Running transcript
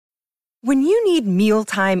When you need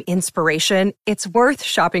mealtime inspiration, it's worth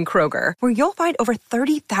shopping Kroger, where you'll find over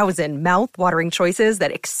 30,000 mouth-watering choices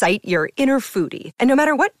that excite your inner foodie. And no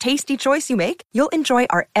matter what tasty choice you make, you'll enjoy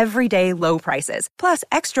our everyday low prices, plus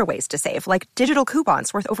extra ways to save, like digital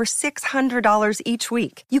coupons worth over $600 each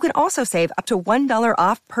week. You can also save up to $1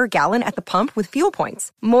 off per gallon at the pump with fuel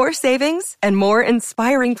points. More savings and more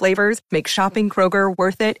inspiring flavors make shopping Kroger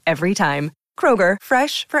worth it every time. Kroger,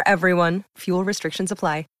 fresh for everyone. Fuel restrictions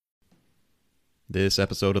apply. This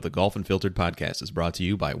episode of the Golf Unfiltered podcast is brought to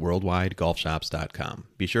you by WorldwideGolfShops.com.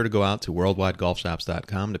 Be sure to go out to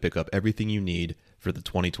WorldwideGolfShops.com to pick up everything you need for the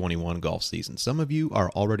 2021 golf season. Some of you are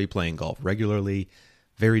already playing golf regularly,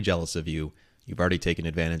 very jealous of you. You've already taken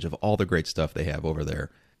advantage of all the great stuff they have over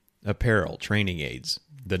there. Apparel, training aids,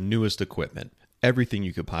 the newest equipment, everything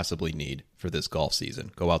you could possibly need for this golf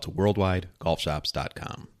season. Go out to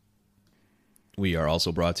WorldwideGolfShops.com. We are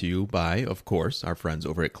also brought to you by, of course, our friends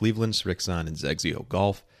over at Cleveland, Srixon, and XXIO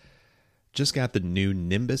Golf. Just got the new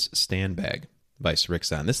Nimbus stand bag by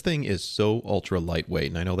Srixon. This thing is so ultra lightweight,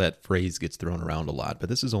 and I know that phrase gets thrown around a lot, but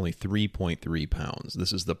this is only 3.3 pounds.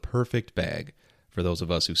 This is the perfect bag for those of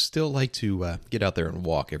us who still like to get out there and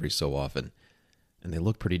walk every so often. And they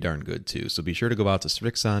look pretty darn good, too. So be sure to go out to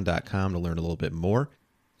Srixon.com to learn a little bit more,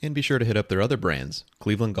 and be sure to hit up their other brands,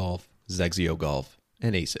 Cleveland Golf, XXIO Golf,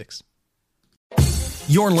 and ASICS.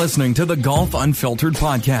 You're listening to the Golf Unfiltered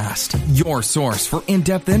podcast, your source for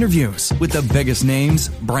in-depth interviews with the biggest names,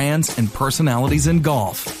 brands, and personalities in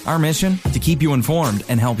golf. Our mission? To keep you informed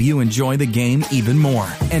and help you enjoy the game even more.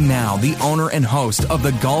 And now, the owner and host of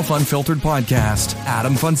the Golf Unfiltered podcast,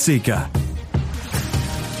 Adam Fonseca.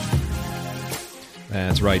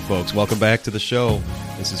 That's right, folks. Welcome back to the show.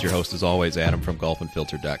 This is your host, as always, Adam from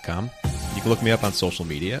GolfUnfiltered.com. You can look me up on social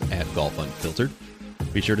media at GolfUnfiltered.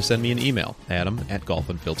 Be sure to send me an email,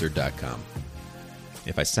 adam@golfunfiltered.com.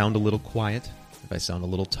 If I sound a little quiet, if I sound a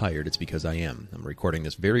little tired, it's because I am. I'm recording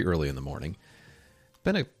this very early in the morning. It's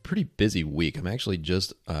been a pretty busy week. I'm actually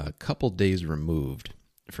just a couple days removed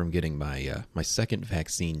from getting my second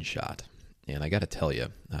vaccine shot. And I got to tell you,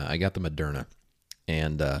 I got the Moderna.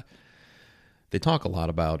 And they talk a lot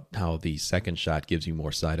about how the second shot gives you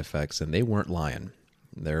more side effects, and they weren't lying.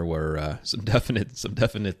 There were some definite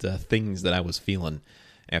things that I was feeling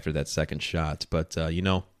after that second shot. But,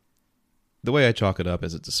 the way I chalk it up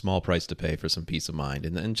is it's a small price to pay for some peace of mind.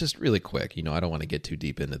 And just really quick, I don't want to get too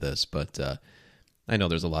deep into this, but I know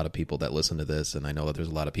there's a lot of people that listen to this, and I know that there's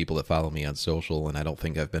a lot of people that follow me on social, and I don't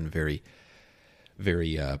think I've been very,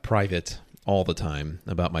 very private all the time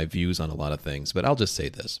about my views on a lot of things. But I'll just say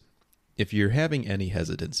this. If you're having any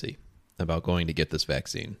hesitancy about going to get this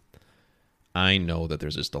vaccine, I know that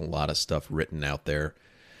there's just a lot of stuff written out there,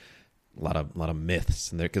 a lot of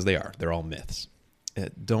myths in there, because they're all myths.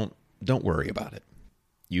 Don't worry about it.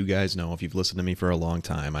 You guys know, if you've listened to me for a long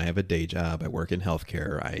time, I have a day job. I work in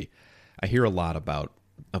healthcare. I hear a lot about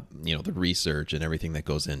the research and everything that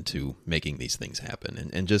goes into making these things happen.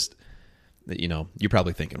 And just you're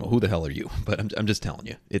probably thinking, well, who the hell are you? But I'm just telling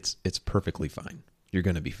you, it's perfectly fine. You're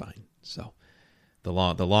going to be fine. So the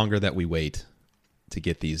longer that we wait to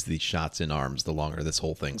get these shots in arms, the longer this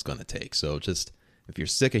whole thing's going to take. So just, if you're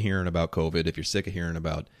sick of hearing about COVID, if you're sick of hearing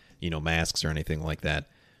about, masks or anything like that,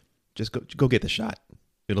 just go get the shot.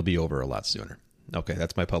 It'll be over a lot sooner. Okay,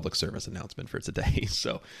 that's my public service announcement for today.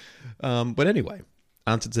 So, but anyway,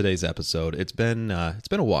 on to today's episode. It's been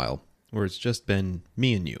a while where it's just been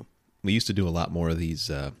me and you. We used to do a lot more of these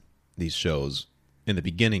shows in the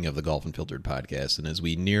beginning of the Golf Unfiltered podcast, and as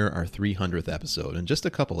we near our 300th episode, and just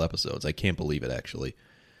a couple episodes, I can't believe it actually,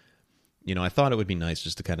 I thought it would be nice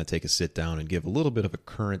just to kind of take a sit down and give a little bit of a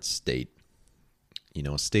current state,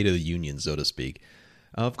 a state of the union, so to speak,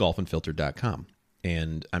 of GolfUnfiltered.com.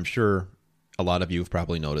 And I'm sure a lot of you have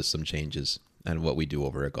probably noticed some changes in what we do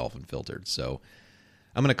over at Golf Unfiltered. So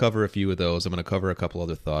I'm going to cover a few of those. I'm going to cover a couple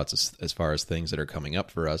other thoughts as far as things that are coming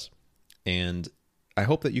up for us. And I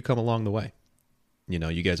hope that you come along the way.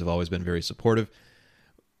 You guys have always been very supportive,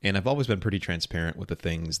 and I've always been pretty transparent with the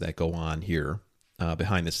things that go on here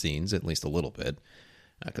behind the scenes, at least a little bit,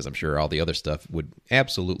 because I'm sure all the other stuff would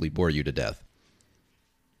absolutely bore you to death.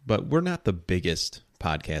 But we're not the biggest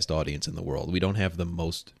podcast audience in the world. We don't have the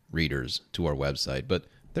most readers to our website, but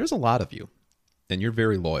there's a lot of you, and you're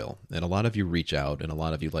very loyal, and a lot of you reach out, and a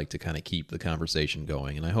lot of you like to kind of keep the conversation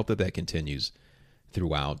going, and I hope that continues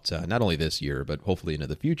throughout not only this year, but hopefully into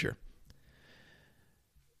the future.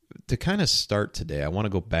 To kind of start today, I want to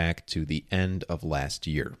go back to the end of last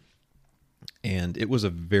year. And it was a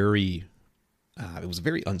very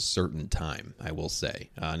uncertain time, I will say.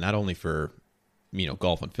 Not only for,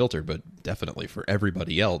 Golf Unfiltered, but definitely for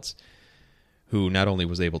everybody else who not only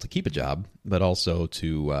was able to keep a job, but also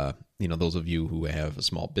to, those of you who have a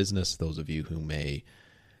small business, those of you who may,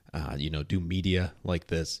 do media like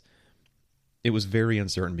this. It was very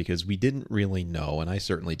uncertain because we didn't really know, and I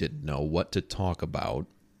certainly didn't know what to talk about,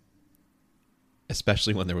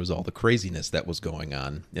 especially when there was all the craziness that was going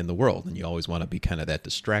on in the world. And you always want to be kind of that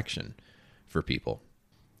distraction for people.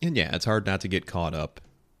 And yeah, it's hard not to get caught up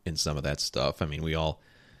in some of that stuff. I mean, we all,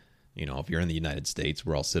 if you're in the United States,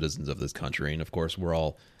 we're all citizens of this country. And of course, we're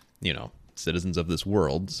all, citizens of this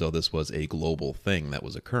world. So this was a global thing that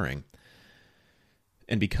was occurring.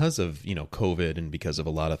 And because of, COVID and because of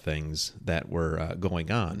a lot of things that were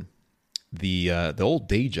going on, the old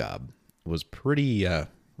day job was pretty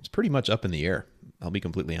much up in the air. I'll be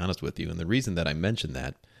completely honest with you. And the reason that I mention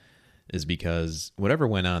that is because whatever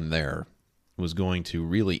went on there was going to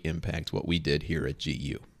really impact what we did here at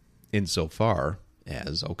GU. Insofar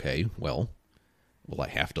as, okay, well, will I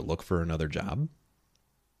have to look for another job?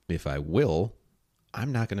 If I will,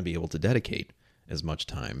 I'm not going to be able to dedicate as much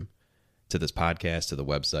time to this podcast, to the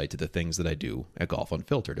website, to the things that I do at Golf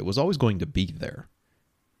Unfiltered. It was always going to be there.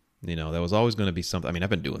 That was always going to be something. I mean, I've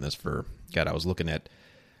been doing this for, God, I was looking at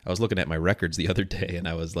my records the other day, and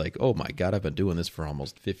I was like, oh my God, I've been doing this for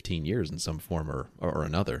almost 15 years in some form or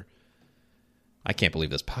another. I can't believe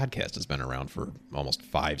this podcast has been around for almost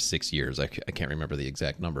 5-6 years. I can't remember the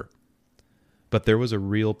exact number. But there was a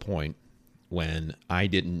real point when I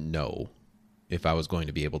didn't know if I was going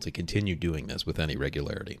to be able to continue doing this with any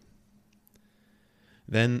regularity.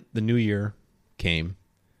 Then the new year came,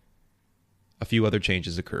 a few other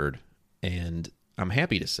changes occurred, and I'm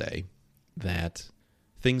happy to say that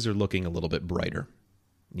things are looking a little bit brighter.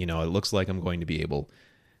 It looks like I'm going to be able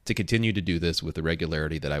to continue to do this with the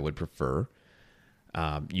regularity that I would prefer.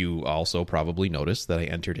 You also probably noticed that I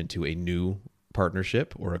entered into a new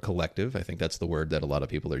partnership or a collective. I think that's the word that a lot of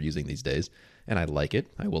people are using these days, and I like it,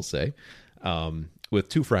 I will say, with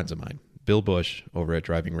two friends of mine, Bill Bush over at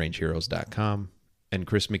DrivingRangeHeroes.com and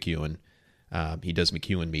Chris McEwen. He does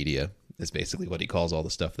McEwen Media. Is basically what he calls all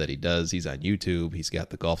the stuff that he does. He's on YouTube. He's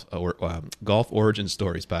got the Golf Origin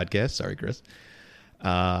Stories podcast. Sorry, Chris.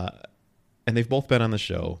 And they've both been on the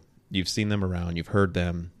show. You've seen them around. You've heard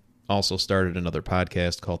them. Also started another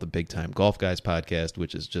podcast called the Big Time Golf Guys podcast,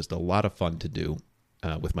 which is just a lot of fun to do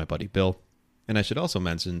with my buddy Bill. And I should also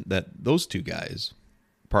mention that those two guys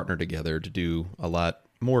partner together to do a lot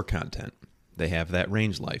more content. They have that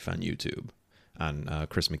Range Life on YouTube, on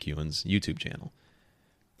Chris McEwen's YouTube channel.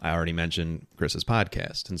 I already mentioned Chris's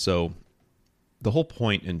podcast. And so the whole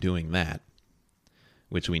point in doing that,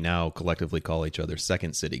 which we now collectively call each other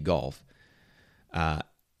Second City Golf,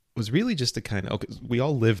 was really just to kind of, okay, we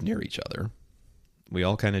all live near each other. We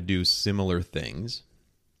all kind of do similar things.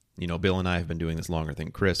 Bill and I have been doing this longer than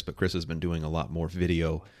Chris, but Chris has been doing a lot more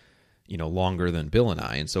video, longer than Bill and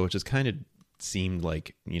I. And so it just kind of seemed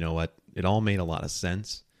like, it all made a lot of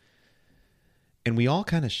sense. And we all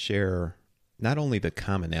kind of share not only the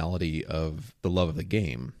commonality of the love of the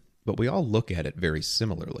game, but we all look at it very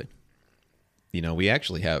similarly. We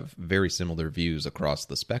actually have very similar views across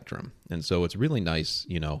the spectrum. And so it's really nice,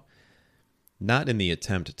 not in the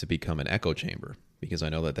attempt to become an echo chamber, because I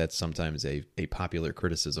know that that's sometimes a popular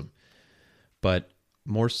criticism, but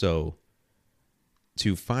more so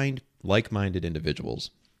to find like-minded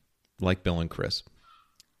individuals like Bill and Chris,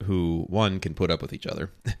 who, one, can put up with each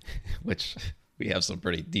other, which we have some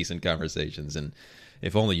pretty decent conversations, and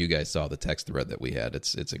if only you guys saw the text thread that we had,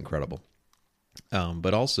 it's incredible.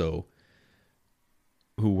 But also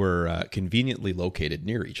who were conveniently located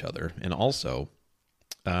near each other, and also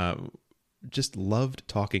just loved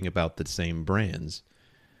talking about the same brands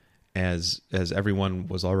as everyone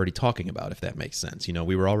was already talking about, if that makes sense.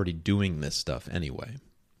 We were already doing this stuff anyway.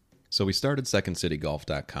 So we started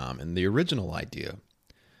SecondCityGolf.com, and the original idea,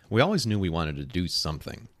 we always knew we wanted to do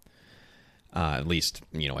something. At least,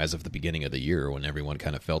 as of the beginning of the year, when everyone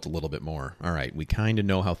kind of felt a little bit more, all right, we kind of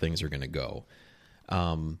know how things are going to go.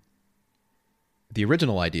 The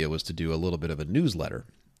original idea was to do a little bit of a newsletter.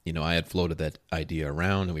 I had floated that idea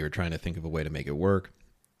around, and we were trying to think of a way to make it work.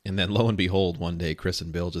 And then lo and behold, one day, Chris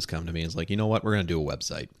and Bill just come to me and it's like, you know what, we're going to do a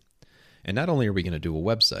website. And not only are we going to do a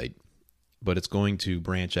website, but it's going to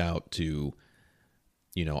branch out to,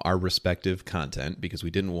 our respective content, because we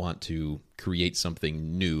didn't want to create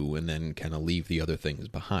something new and then kind of leave the other things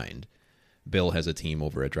behind. Bill has a team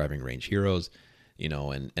over at Driving Range Heroes,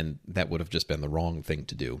 and that would have just been the wrong thing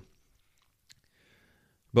to do.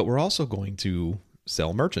 But we're also going to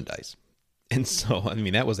sell merchandise. And so,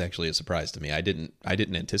 that was actually a surprise to me. I didn't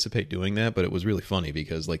anticipate doing that, but it was really funny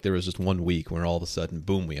because there was just 1 week where all of a sudden,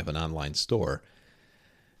 boom, we have an online store.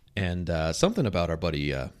 And something about our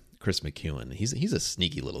buddy Chris McEwen, he's a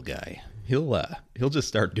sneaky little guy. He'll just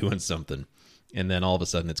start doing something, and then all of a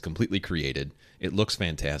sudden it's completely created. It looks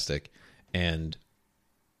fantastic, and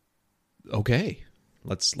okay,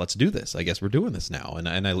 let's do this. I guess we're doing this now, and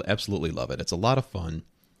I absolutely love it. It's a lot of fun,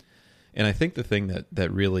 and I think the thing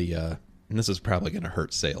that really and this is probably going to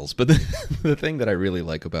hurt sales, but the thing that I really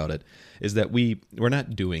like about it is that we're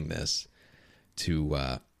not doing this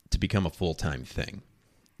to become a full-time thing.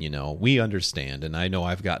 You know, we understand, and I know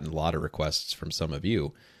I've gotten a lot of requests from some of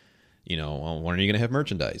you, you know, well, when are you going to have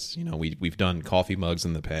merchandise? You know, we've done coffee mugs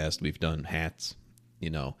in the past. We've done hats, you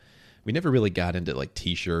know. We never really got into like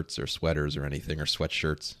T-shirts or sweaters or anything, or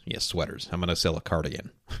sweatshirts. Yeah, sweaters. I'm going to sell a cardigan.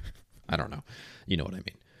 I don't know. You know what I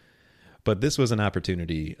mean. But this was an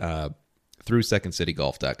opportunity through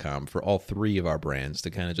secondcitygolf.com for all three of our brands to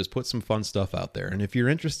kind of just put some fun stuff out there. And if you're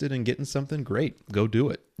interested in getting something, great, go do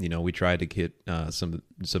it. You know, we tried to get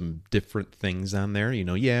some different things on there. You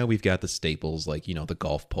know, yeah, we've got the staples like, you know, the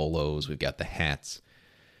golf polos, we've got the hats,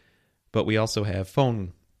 but we also have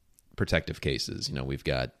phone protective cases. You know, we've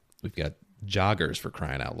got joggers, for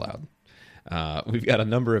crying out loud. We've got a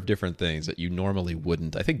number of different things that you normally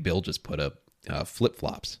wouldn't. I think Bill just put up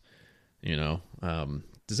flip-flops, you know.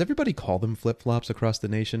 Does everybody call them flip-flops across the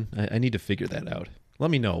nation? I need to figure that out. Let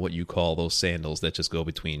me know what you call those sandals that just go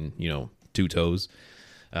between, you know, two toes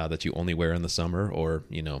that you only wear in the summer, or,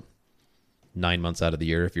 you know, 9 months out of the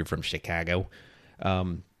year if you're from Chicago.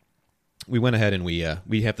 We went ahead and we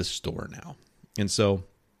have the store now. And so,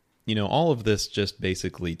 you know, all of this just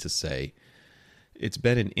basically to say it's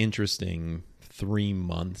been an interesting 3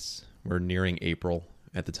 months. We're nearing April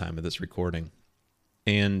at the time of this recording.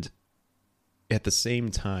 And at the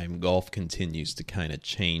same time, golf continues to kind of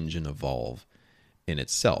change and evolve in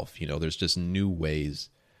itself. You know, there's just new ways,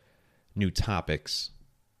 new topics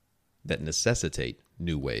that necessitate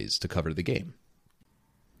new ways to cover the game.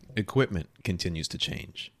 Equipment continues to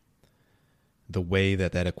change. The way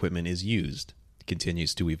that equipment is used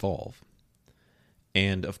continues to evolve.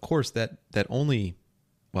 And of course, that only,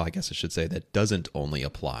 well, I guess I should say that doesn't only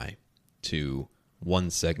apply to one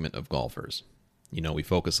segment of golfers. You know, we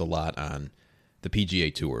focus a lot on the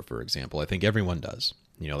PGA Tour, for example. I think everyone does.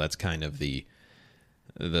 You know, that's kind of the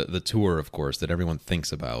tour, of course, that everyone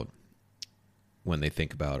thinks about when they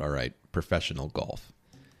think about, all right, professional golf.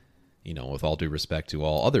 You know, with all due respect to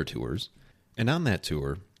all other tours. And on that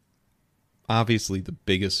tour, obviously the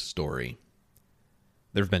biggest story,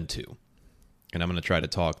 there have been two. And I'm going to try to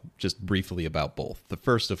talk just briefly about both. The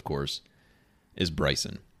first, of course, is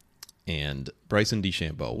Bryson. And Bryson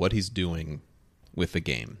DeChambeau, what he's doing with the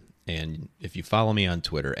game. And if you follow me on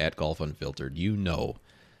Twitter, @GolfUnfiltered, you know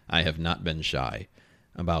I have not been shy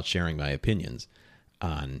about sharing my opinions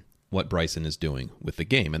on what Bryson is doing with the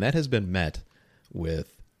game. And that has been met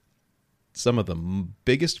with some of the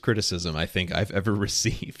biggest criticism I think I've ever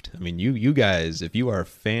received. I mean, you guys, if you are a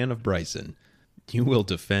fan of Bryson, you will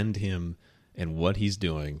defend him and what he's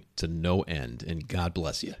doing to no end, and God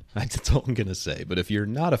bless you. That's all I'm going to say. But if you're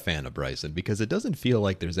not a fan of Bryson, because it doesn't feel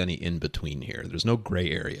like there's any in-between here, there's no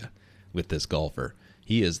gray area with this golfer.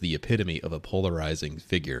 He is the epitome of a polarizing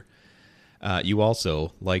figure. You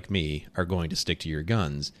also, like me, are going to stick to your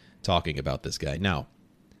guns talking about this guy. Now,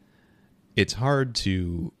 it's hard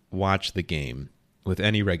to watch the game with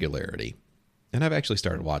any regularity, and I've actually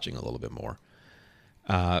started watching a little bit more,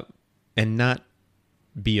 and not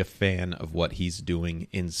be a fan of what he's doing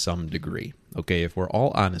in some degree. Okay, if we're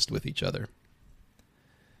all honest with each other,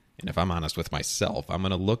 and if I'm honest with myself, I'm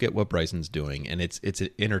going to look at what Bryson's doing, and it's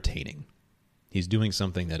entertaining. He's doing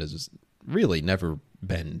something that has really never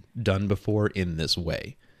been done before in this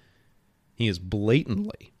way. He is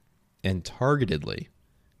blatantly and targetedly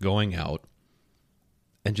going out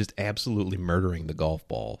and just absolutely murdering the golf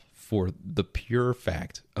ball for the pure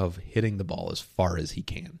fact of hitting the ball as far as he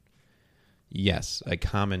can. Yes, a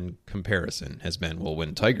common comparison has been, well,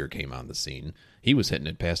 when Tiger came on the scene, he was hitting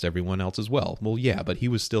it past everyone else as well. Well, yeah, but he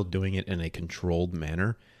was still doing it in a controlled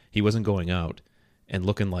manner. He wasn't going out and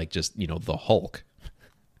looking like just, you know, the Hulk.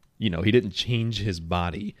 You know, he didn't change his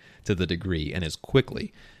body to the degree and as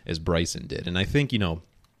quickly as Bryson did. And I think, you know,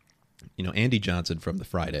 Andy Johnson from the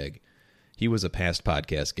Fried Egg, he was a past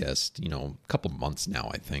podcast guest, you know, a couple months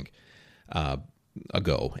now, I think,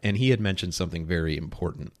 ago. And he had mentioned something very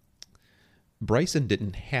important. Bryson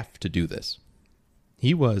didn't have to do this.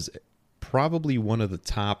 He was probably one of the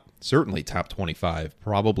top, certainly top 25,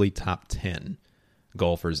 probably top 10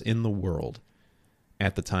 golfers in the world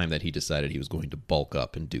at the time that he decided he was going to bulk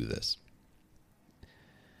up and do this.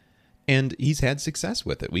 And he's had success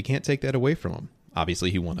with it. We can't take that away from him.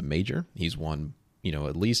 Obviously, he won a major. He's won, you know,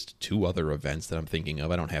 at least 2 other events that I'm thinking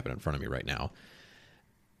of. I don't have it in front of me right now.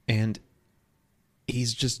 And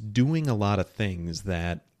he's just doing a lot of things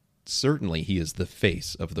that certainly he is the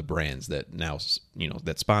face of the brands that now,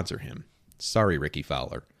 that sponsor him. Sorry, Ricky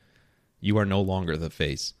Fowler. You are no longer the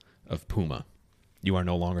face of Puma. You are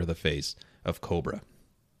no longer the face of Cobra.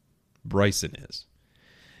 Bryson is.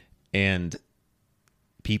 And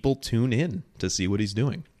people tune in to see what he's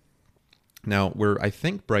doing. Now, where I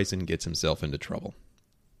think Bryson gets himself into trouble,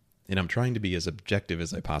 and I'm trying to be as objective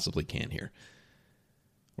as I possibly can here,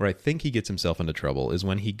 where I think he gets himself into trouble is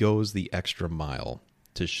when he goes the extra mile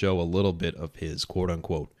to show a little bit of his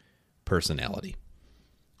quote-unquote personality.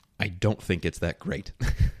 I don't think it's that great,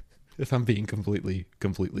 if I'm being completely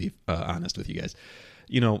honest with you guys.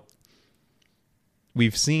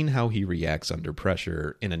 We've seen how he reacts under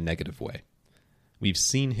pressure in a negative way. We've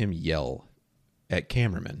seen him yell at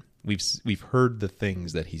cameramen. We've heard the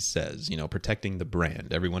things that he says, protecting the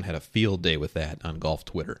brand. Everyone had a field day with that on golf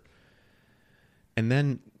Twitter. And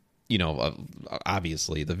then,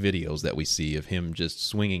 obviously the videos that we see of him just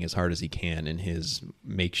swinging as hard as he can in his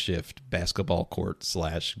makeshift basketball court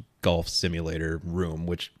 / golf simulator room,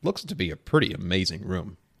 which looks to be a pretty amazing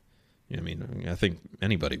room. I think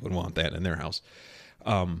anybody would want that in their house.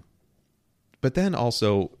 But then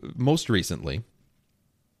also, most recently,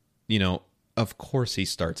 of course he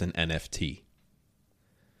starts an NFT.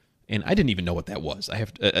 And I didn't even know what that was.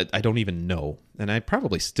 I don't even know, and I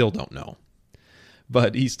probably still don't know.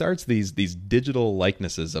 But he starts these digital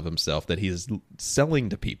likenesses of himself that he is selling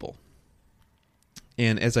to people.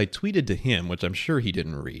 And as I tweeted to him, which I'm sure he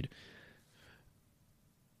didn't read,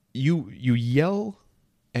 you yell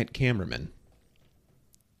at cameramen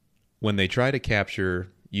when they try to capture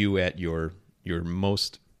you at your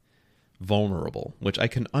most vulnerable, which I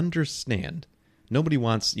can understand. Nobody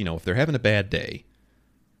wants, if they're having a bad day,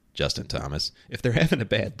 Justin Thomas, if they're having a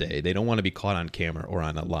bad day, they don't want to be caught on camera or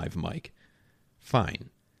on a live mic. Fine.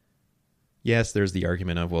 Yes, there's the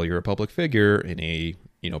argument of, well, you're a public figure in a,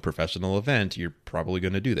 professional event. You're probably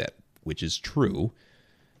going to do that, which is true.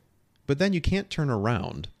 But then you can't turn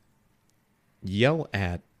around, yell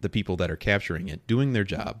at the people that are capturing it, doing their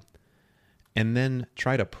job, and then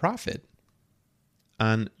try to profit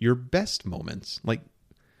on your best moments. Like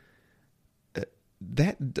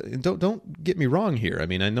that. Don't get me wrong here. I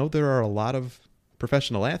mean, I know there are a lot of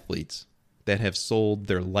professional athletes that have sold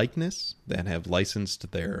their likeness, that have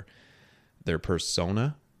licensed their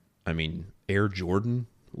persona. I mean, Air Jordan,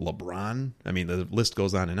 LeBron. I mean, the list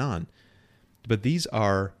goes on and on. But these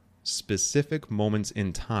are specific moments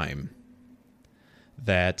in time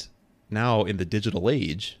that now in the digital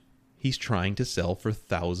age, he's trying to sell for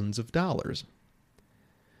thousands of dollars.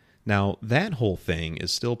 Now, that whole thing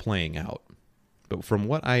is still playing out. But from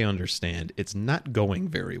what I understand, it's not going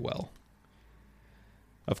very well.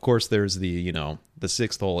 Of course, there's the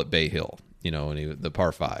sixth hole at Bay Hill, the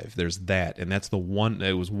par 5. There's that, and that's the one.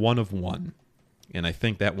 It was one of one, and I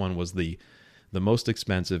think that one was the most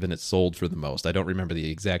expensive, and it sold for the most. I don't remember the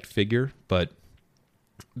exact figure, but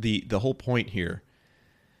the whole point here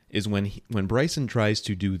is when Bryson tries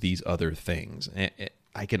to do these other things,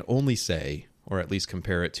 I can only say, or at least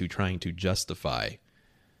compare it to trying to justify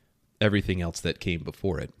everything else that came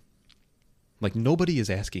before it. Like, nobody is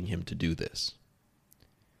asking him to do this.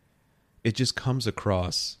 It just comes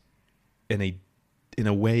across in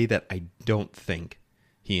a way that I don't think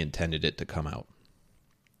he intended it to come out.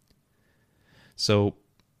 So,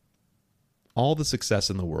 all the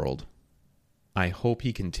success in the world, I hope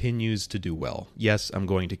he continues to do well. Yes, I'm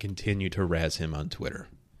going to continue to razz him on Twitter.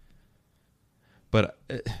 But,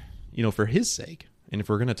 for his sake, and if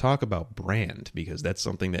we're going to talk about brand, because that's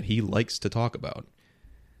something that he likes to talk about,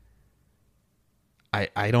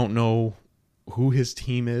 I don't know who his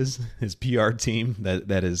team is, his PR team,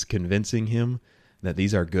 that is convincing him that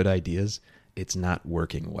these are good ideas. It's not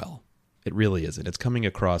working well. It really isn't. It's coming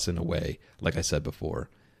across in a way, like I said before,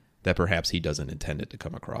 that perhaps he doesn't intend it to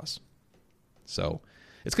come across. So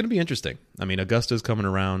it's going to be interesting. I mean, Augusta's coming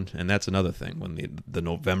around, and that's another thing. When the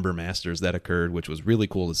November Masters that occurred, which was really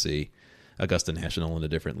cool to see, Augusta National in a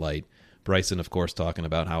different light. Bryson, of course, talking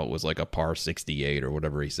about how it was like a par 68 or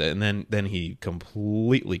whatever he said, and then he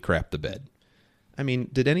completely crapped the bed. I mean,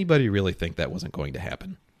 did anybody really think that wasn't going to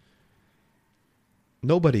happen?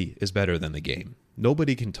 Nobody is better than the game.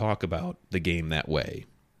 Nobody can talk about the game that way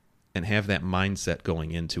and have that mindset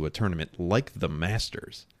going into a tournament like the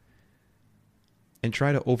Masters and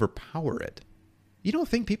try to overpower it. You don't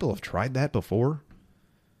think people have tried that before?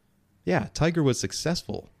 Yeah, Tiger was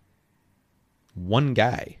successful. One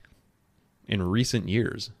guy in recent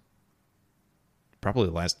years, probably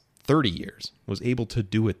the last 30 years, was able to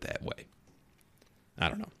do it that way. I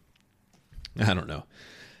don't know.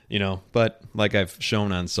 But like I've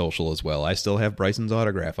shown on social as well, I still have Bryson's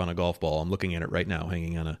autograph on a golf ball. I'm looking at it right now,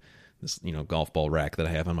 hanging on this golf ball rack that I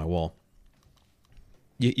have on my wall.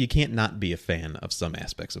 You can't not be a fan of some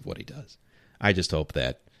aspects of what he does. I just hope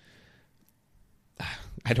that,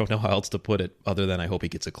 I don't know how else to put it other than I hope he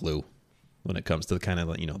gets a clue when it comes to the kind of,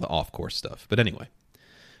 the off-course stuff. But anyway,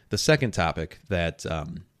 the second topic that, a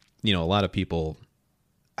lot of people,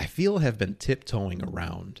 I feel, have been tiptoeing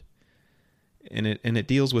around, and it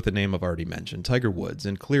deals with the name I've already mentioned, Tiger Woods.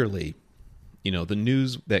 And clearly, the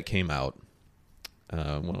news that came out,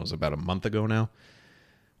 when it was about a month ago now,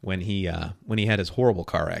 when he had his horrible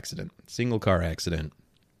single car accident,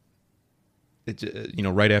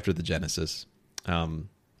 right after the Genesis,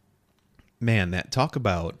 man, that talk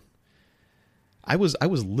about, I was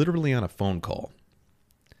literally on a phone call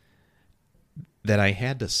that I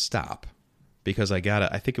had to stop because I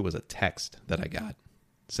think it was a text that I got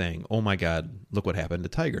saying, "Oh my God, look what happened to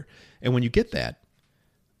Tiger." And when you get that,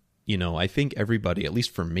 I think everybody, at least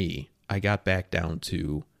for me, I got back down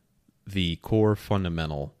to the core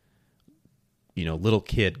fundamental, little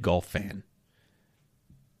kid golf fan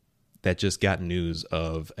that just got news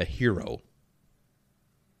of a hero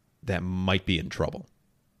that might be in trouble.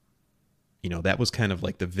 That was kind of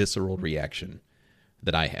like the visceral reaction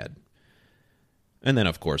that I had. And then,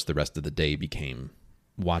 of course, the rest of the day became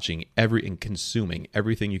watching and consuming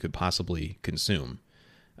everything you could possibly consume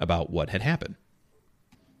about what had happened.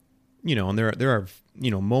 And there are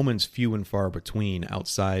moments few and far between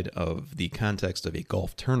outside of the context of a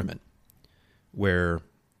golf tournament where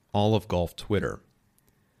all of golf Twitter,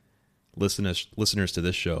 listeners to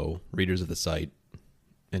this show, readers of the site,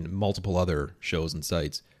 and multiple other shows and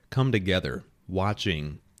sites come together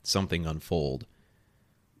watching something unfold,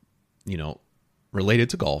 related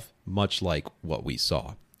to golf, much like what we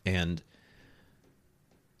saw. And,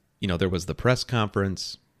 there was the press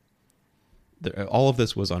conference. All of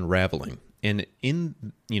this was unraveling. And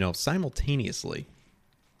simultaneously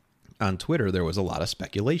on Twitter, there was a lot of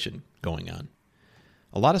speculation going on.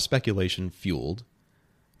 A lot of speculation fueled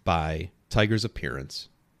by Tiger's appearance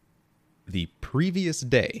the previous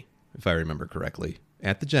day, if I remember correctly,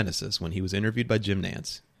 at the Genesis when he was interviewed by Jim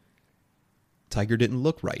Nantz. Tiger didn't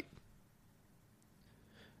look right.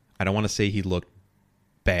 I don't want to say he looked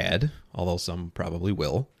bad, although some probably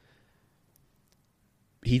will.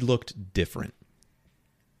 He looked different.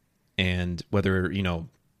 And whether,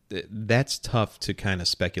 that's tough to kind of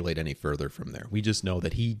speculate any further from there. We just know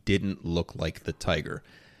that he didn't look like the Tiger,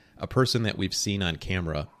 a person that we've seen on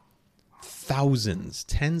camera thousands,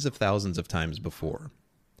 tens of thousands of times before.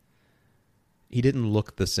 He didn't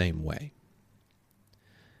look the same way.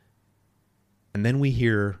 And then we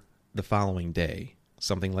hear the following day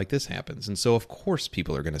something like this happens. And so, of course,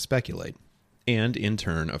 people are going to speculate. And in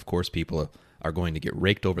turn, of course, people are going to get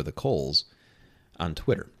raked over the coals on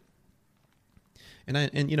Twitter. And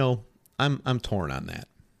I'm torn on that.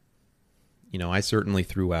 I certainly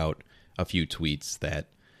threw out a few tweets that,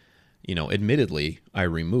 admittedly I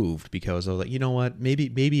removed because I was like, you know what,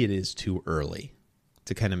 maybe it is too early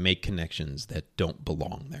to kind of make connections that don't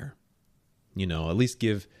belong there. At least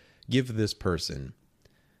give this person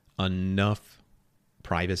enough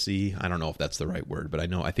privacy. I don't know if that's the right word, but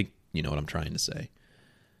I think you know what I'm trying to say.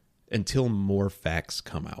 Until more facts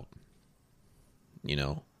come out.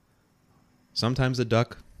 Sometimes a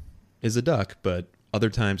duck is a duck, but other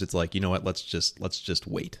times it's like, you know what, let's just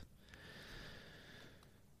wait.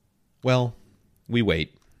 Well, we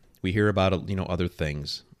wait. We hear about, other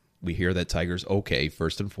things. We hear that Tiger's okay,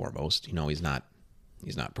 first and foremost. He's not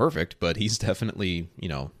perfect, but he's definitely,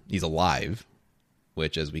 he's alive,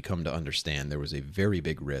 which, as we come to understand, there was a very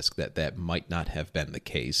big risk that might not have been the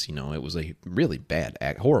case. It was a really bad,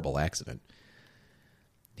 horrible accident.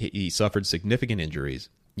 He suffered significant injuries.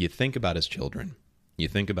 You think about his children. You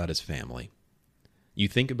think about his family. You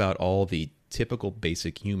think about all the typical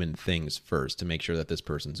basic human things first to make sure that this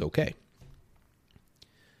person's okay.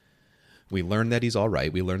 We learn that he's all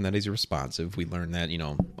right. We learn that he's responsive. We learn that,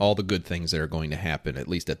 all the good things that are going to happen, at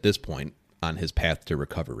least at this point, on his path to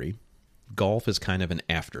recovery. Golf is kind of an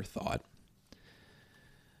afterthought.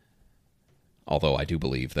 Although I do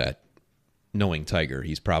believe that, knowing Tiger,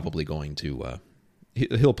 he's probably going to,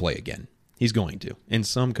 he'll play again. He's going to. In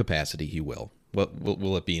some capacity, he will.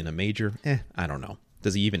 Will it be in a major? I don't know.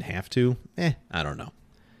 Does he even have to? I don't know.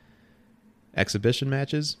 Exhibition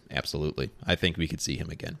matches? Absolutely. I think we could see him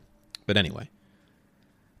again. But anyway,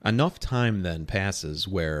 enough time then passes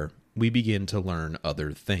where we begin to learn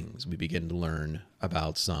other things. We begin to learn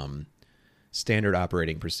about some standard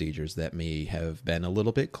operating procedures that may have been a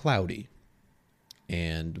little bit cloudy.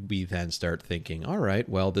 And we then start thinking, all right,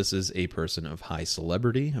 well, this is a person of high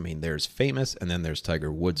celebrity. I mean, there's famous, and then there's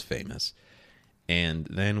Tiger Woods famous. And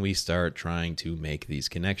then we start trying to make these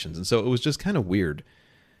connections. And so it was just kind of weird,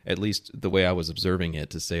 at least the way I was observing it,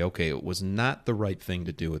 to say, okay, it was not the right thing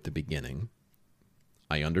to do at the beginning.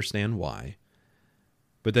 I understand why.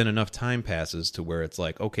 But then enough time passes to where it's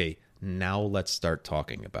like, okay, now let's start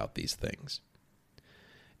talking about these things.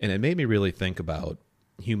 And it made me really think about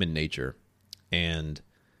human nature and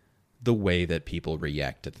the way that people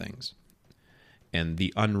react to things and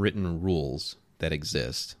the unwritten rules that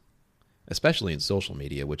exist, especially in social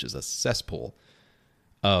media, which is a cesspool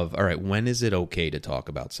of, all right, when is it okay to talk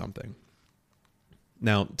about something?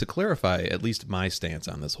 Now, to clarify at least my stance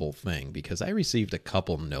on this whole thing, because I received a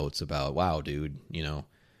couple notes about, wow, dude, how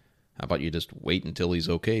about you just wait until he's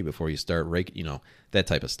okay before you start that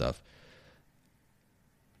type of stuff.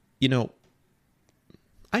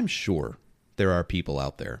 I'm sure there are people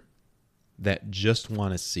out there that just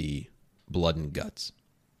want to see blood and guts,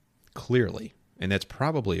 clearly. And that's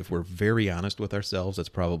probably, if we're very honest with ourselves, that's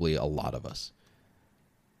probably a lot of us,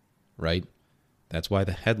 right? That's why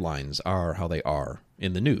the headlines are how they are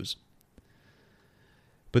in the news.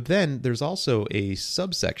 But then there's also a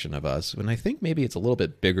subsection of us, and I think maybe it's a little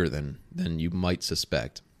bit bigger than you might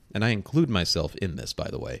suspect, and I include myself in this, by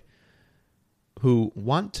the way, who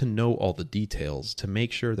want to know all the details to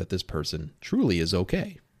make sure that this person truly is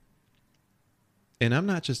okay. And I'm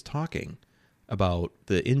not just talking about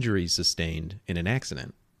the injuries sustained in an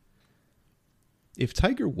accident. If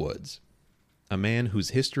Tiger Woods, a man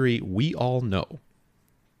whose history we all know,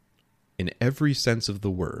 in every sense of the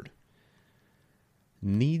word,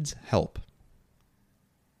 needs help,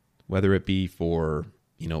 whether it be for,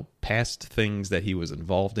 past things that he was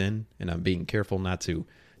involved in, and I'm being careful not to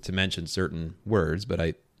mention certain words, but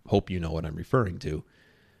I hope you know what I'm referring to,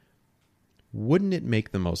 wouldn't it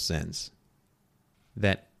make the most sense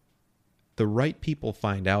that the right people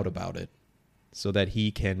find out about it so that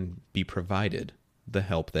he can be provided the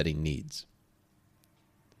help that he needs?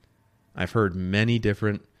 I've heard many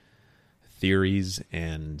different theories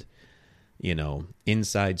and,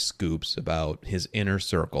 inside scoops about his inner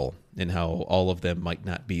circle and how all of them might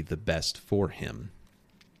not be the best for him.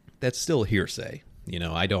 That's still hearsay.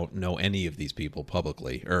 I don't know any of these people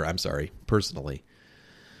personally.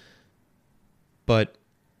 But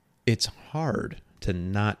it's hard to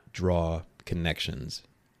not draw connections,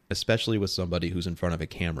 especially with somebody who's in front of a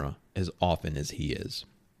camera as often as he is.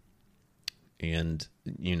 And,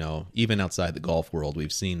 even outside the golf world,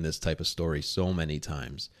 we've seen this type of story so many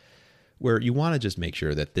times where you want to just make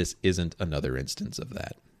sure that this isn't another instance of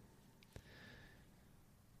that.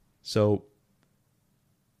 So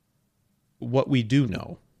what we do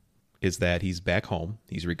know is that he's back home.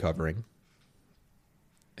 He's recovering.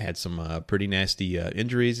 Had some pretty nasty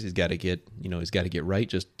injuries. He's got to get right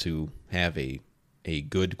just to have a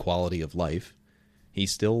good quality of life.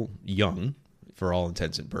 He's still young for all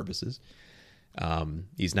intents and purposes.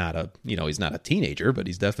 He's not a teenager, but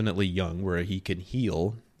he's definitely young where he can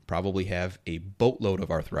heal, probably have a boatload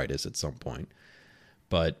of arthritis at some point,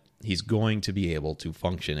 but he's going to be able to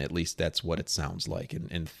function. At least that's what it sounds like.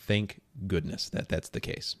 And thank goodness that that's the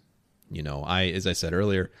case. As I said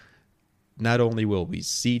earlier, not only will we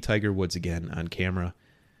see Tiger Woods again on camera,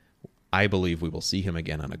 I believe we will see him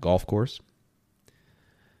again on a golf course.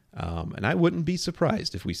 And I wouldn't be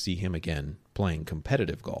surprised if we see him again playing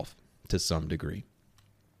competitive golf to some degree.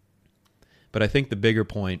 But I think the bigger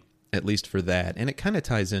point, at least for that, and it kind of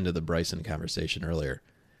ties into the Bryson conversation earlier,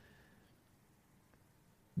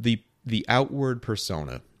 the outward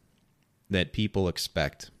persona that people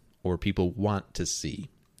expect or people want to see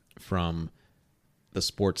from the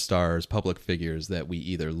sports stars, public figures that we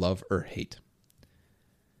either love or hate,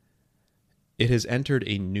 it has entered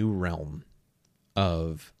a new realm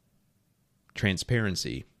of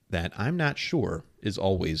transparency that I'm not sure is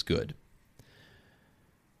always good.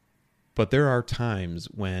 But there are times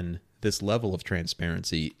when this level of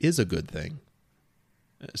transparency is a good thing,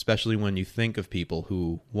 especially when you think of people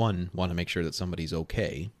who, one, want to make sure that somebody's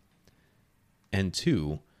okay, and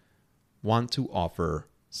two, want to offer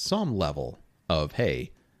some level of,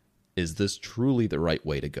 hey, is this truly the right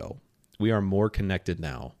way to go? We are more connected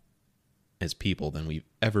now as people than we've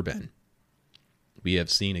ever been. We have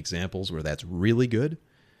seen examples where that's really good,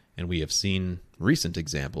 and we have seen recent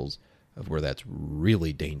examples of where that's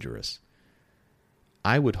really dangerous.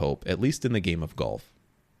 I would hope, at least in the game of golf,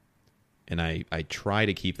 and I try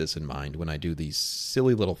to keep this in mind when I do these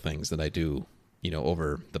silly little things that I do,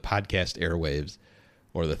 over the podcast airwaves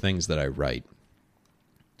or the things that I write,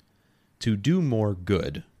 to do more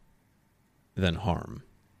good than harm.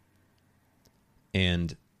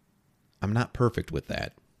 And I'm not perfect with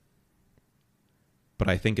that. But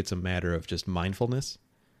I think it's a matter of just mindfulness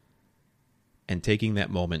and taking that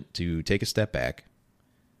moment to take a step back,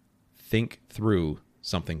 think through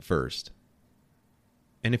something first.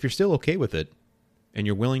 And if you're still okay with it, and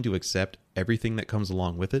you're willing to accept everything that comes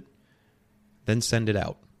along with it, then send it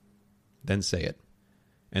out. Then say it.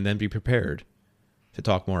 And then be prepared to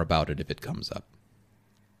talk more about it if it comes up.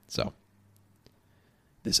 So,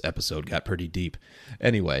 this episode got pretty deep.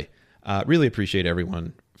 Anyway, really appreciate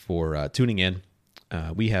everyone for tuning in.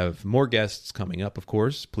 We have more guests coming up, of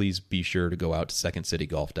course. Please be sure to go out to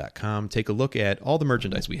secondcitygolf.com. Take a look at all the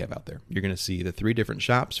merchandise we have out there. You're going to see the 3 different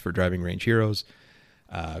shops for Driving Range Heroes,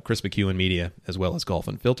 Chris McEwen Media, as well as Golf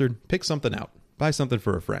Unfiltered. Pick something out. Buy something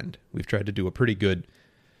for a friend. We've tried to do a pretty good,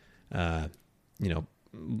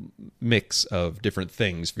 mix of different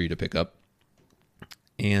things for you to pick up.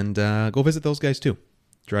 And go visit those guys too.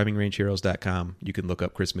 DrivingRangeHeroes.com. You can look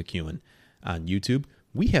up Chris McEwen on YouTube.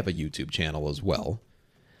 We have a YouTube channel as well.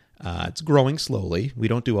 It's growing slowly. We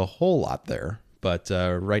don't do a whole lot there, but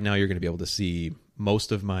right now you're going to be able to see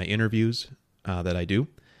most of my interviews that I do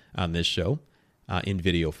on this show in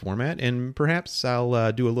video format, and perhaps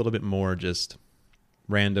I'll do a little bit more just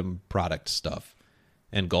random product stuff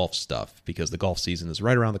and golf stuff, because the golf season is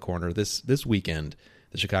right around the corner. This weekend,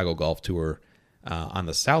 the Chicago Golf Tour on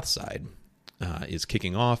the south side is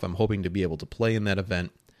kicking off. I'm hoping to be able to play in that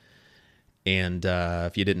event. And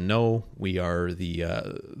if you didn't know, we are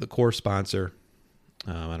the core sponsor,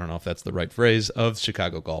 I don't know if that's the right phrase, of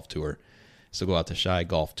Chicago Golf Tour. So go out to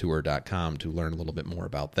shygolftour.com to learn a little bit more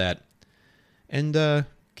about that. And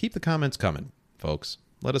keep the comments coming, folks.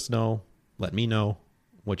 Let us know. Let me know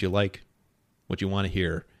what you like, what you want to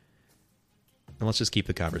hear. And let's just keep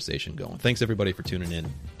the conversation going. Thanks, everybody, for tuning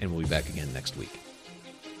in, and we'll be back again next week.